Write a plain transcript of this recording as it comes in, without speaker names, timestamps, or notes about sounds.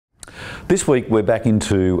This week we're back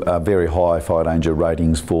into very high fire danger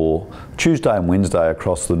ratings for Tuesday and Wednesday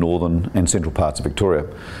across the northern and central parts of Victoria,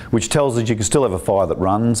 which tells us you can still have a fire that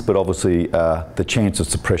runs, but obviously the chance of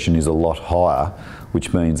suppression is a lot higher,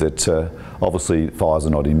 which means that obviously fires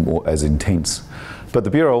are not as intense. But the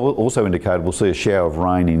Bureau also indicated we'll see a shower of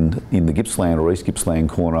rain in the Gippsland or East Gippsland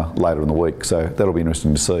corner later in the week, so that'll be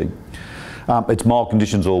interesting to see. It's mild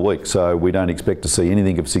conditions all week, so we don't expect to see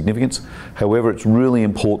anything of significance. However, it's really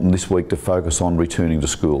important this week to focus on returning to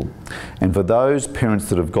school. And for those parents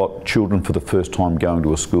that have got children for the first time going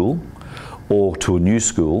to a school, or to a new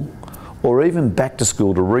school, or even back to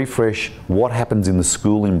school to refresh what happens in the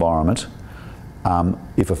school environment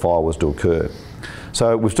if a fire was to occur.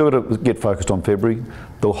 So we've still got to get focused on February.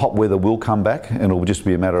 The hot weather will come back, and it'll just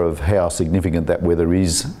be a matter of how significant that weather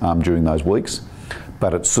is during those weeks.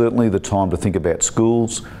 But it's certainly the time to think about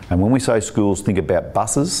schools, and when we say schools, think about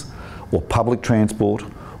buses or public transport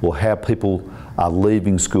or how people are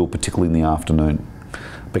leaving school, particularly in the afternoon,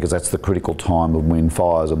 because that's the critical time of when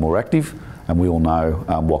fires are more active, and we all know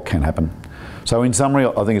what can happen. So in summary,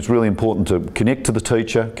 I think it's really important to connect to the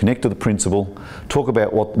teacher, connect to the principal, talk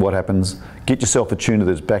about what happens, get yourself attuned to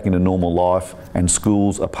this back into normal life, and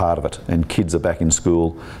schools are part of it, and kids are back in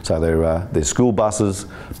school. So there's school buses,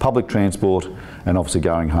 public transport, and obviously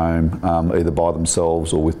going home either by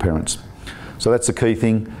themselves or with parents. So that's the key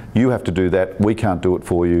thing. You have to do that. We can't do it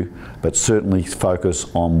for you, but certainly focus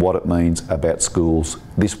on what it means about schools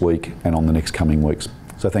this week and on the next coming weeks.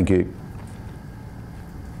 So thank you.